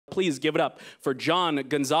Please give it up for John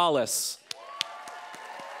Gonzalez.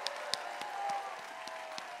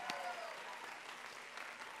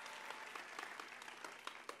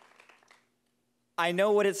 I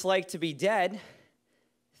know what it's like to be dead,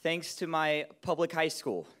 thanks to my public high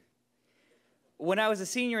school. When I was a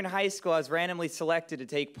senior in high school, I was randomly selected to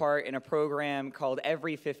take part in a program called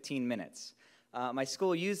Every 15 Minutes. My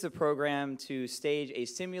school used the program to stage a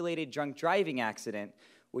simulated drunk driving accident,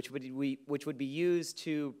 which would be used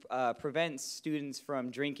to prevent students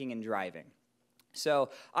from drinking and driving. So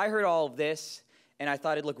I heard all of this, and I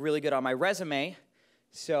thought it'd look really good on my resume,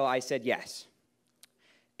 so I said yes.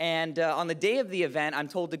 And on the day of the event, I'm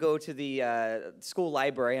told to go to the school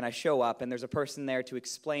library, and I show up, and there's a person there to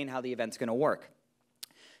explain how the event's going to work.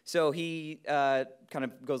 So he kind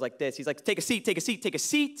of goes like this. He's like, take a seat, take a seat, take a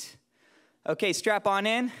seat. Okay, strap on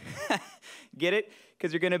in. Get it?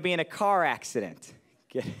 Because you're going to be in a car accident.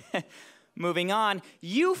 Get it? Moving on,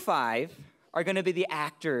 you five are going to be the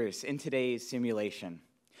actors in today's simulation.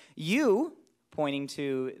 You, pointing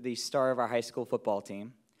to the star of our high school football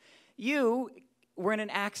team, you were in an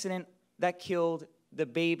accident that killed the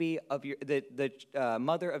baby of the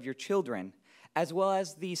mother of your children, as well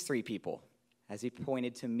as these three people, as he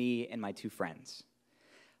pointed to me and my two friends.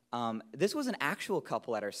 This was an actual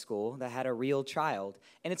couple at our school that had a real child,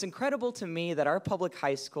 and it's incredible to me that our public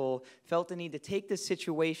high school felt the need to take this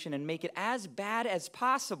situation and make it as bad as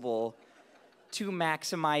possible to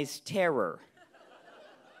maximize terror.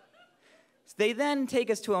 They then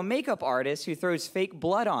take us to a makeup artist who throws fake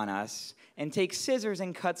blood on us and takes scissors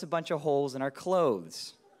and cuts a bunch of holes in our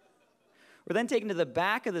clothes. We're then taken to the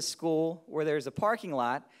back of the school where there's a parking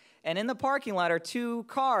lot, and in the parking lot are two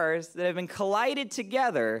cars that have been collided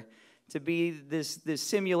together to be this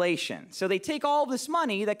simulation. So they take all this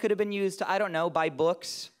money that could have been used to, I don't know, buy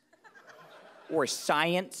books or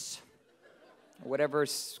science or whatever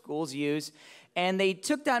schools use, and they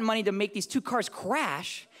took that money to make these two cars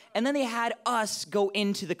crash, and then they had us go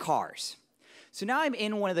into the cars. So now I'm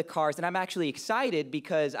in one of the cars, and I'm actually excited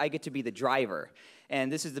because I get to be the driver.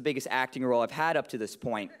 And this is the biggest acting role I've had up to this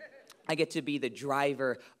point. I get to be the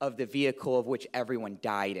driver of the vehicle of which everyone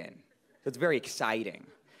died in. So it's very exciting.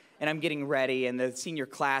 And I'm getting ready, and the senior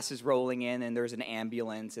class is rolling in, and there's an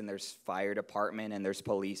ambulance, and there's fire department, and there's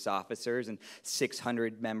police officers, and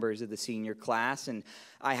 600 members of the senior class, and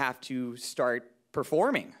I have to start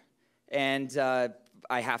performing. And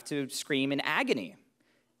I have to scream in agony.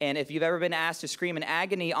 And if you've ever been asked to scream in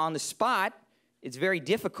agony on the spot, it's very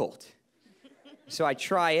difficult. So I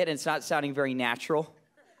try it, and it's not sounding very natural.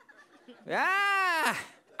 Ah!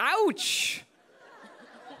 Ouch!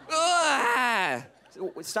 Ugh!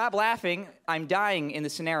 Stop laughing. I'm dying in the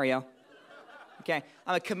scenario. Okay,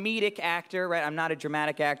 I'm a comedic actor, right? I'm not a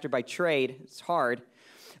dramatic actor by trade. It's hard.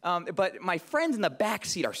 But my friends in the back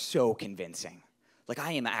seat are so convincing. Like,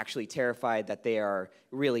 I am actually terrified that they are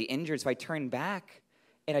really injured, so I turn back,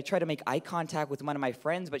 and I try to make eye contact with one of my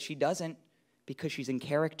friends, but she doesn't because she's in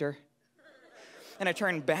character. And I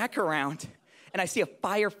turn back around, and I see a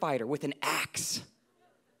firefighter with an axe.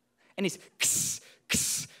 And he's,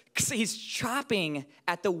 he's chopping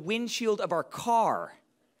at the windshield of our car.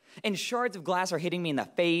 And shards of glass are hitting me in the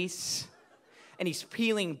face. And he's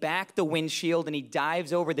peeling back the windshield, and he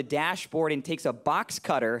dives over the dashboard and takes a box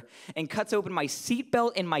cutter and cuts open my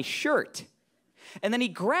seatbelt and my shirt. And then he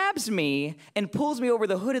grabs me and pulls me over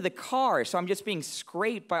the hood of the car, so I'm just being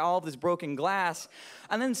scraped by all of this broken glass,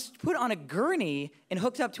 and then put on a gurney and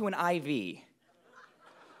hooked up to an IV.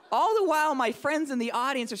 All the while, my friends in the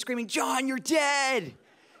audience are screaming, "John, you're dead!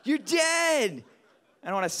 You're dead!"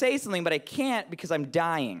 I want to say something, but I can't because I'm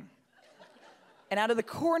dying. And out of the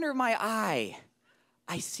corner of my eye,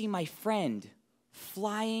 I see my friend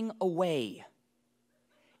flying away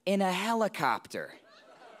in a helicopter.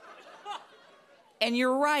 And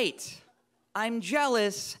you're right, I'm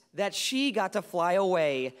jealous that she got to fly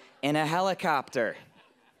away in a helicopter.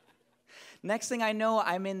 Next thing I know,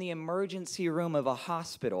 I'm in the emergency room of a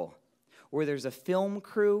hospital where there's a film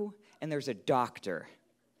crew and there's a doctor.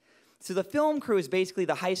 So the film crew is basically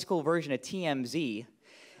the high school version of TMZ,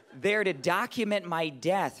 there to document my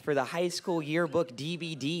death for the high school yearbook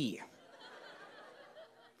DVD.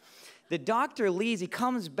 The doctor leaves, he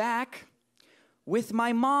comes back with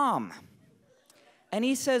my mom. And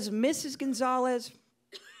he says, "Mrs. Gonzalez,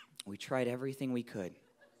 we tried everything we could,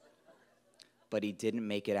 but he didn't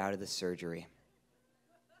make it out of the surgery."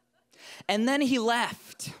 And then he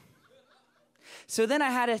left. So then I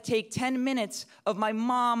had to take 10 minutes of my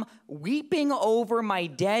mom weeping over my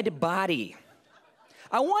dead body.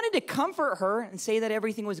 I wanted to comfort her and say that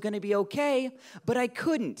everything was going to be okay, but I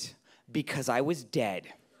couldn't because I was dead.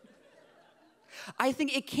 I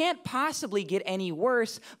think it can't possibly get any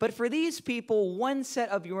worse, but for these people, one set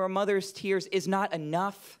of your mother's tears is not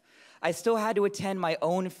enough. I still had to attend my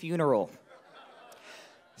own funeral.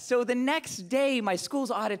 So the next day, my school's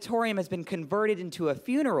auditorium has been converted into a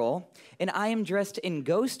funeral, and I am dressed in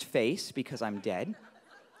ghost face because I'm dead.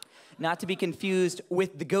 Not to be confused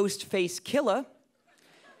with the ghost face killer,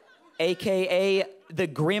 AKA the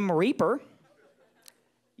Grim Reaper.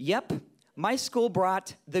 Yep, my school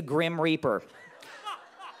brought the Grim Reaper.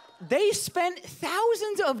 They spent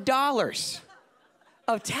thousands of dollars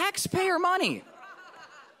of taxpayer money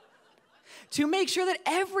to make sure that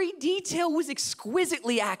every detail was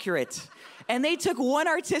exquisitely accurate. And they took one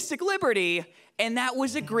artistic liberty, and that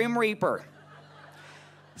was a Grim Reaper.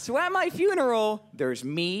 So at my funeral, there's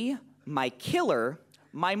me, my killer,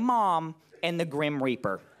 my mom, and the Grim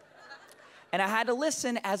Reaper. And I had to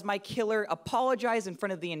listen as my killer apologized in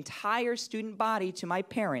front of the entire student body to my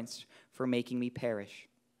parents for making me perish.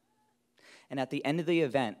 And at the end of the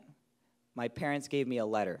event, my parents gave me a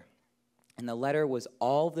letter. And the letter was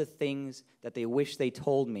all the things that they wish they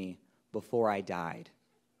told me before I died.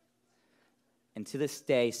 And to this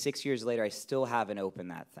day, 6 years later, I still haven't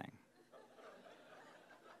opened that thing.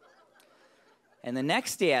 And the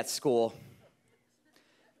next day at school,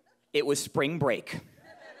 it was spring break.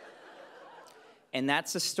 And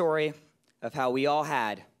that's the story of how we all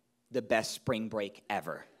had the best spring break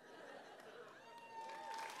ever.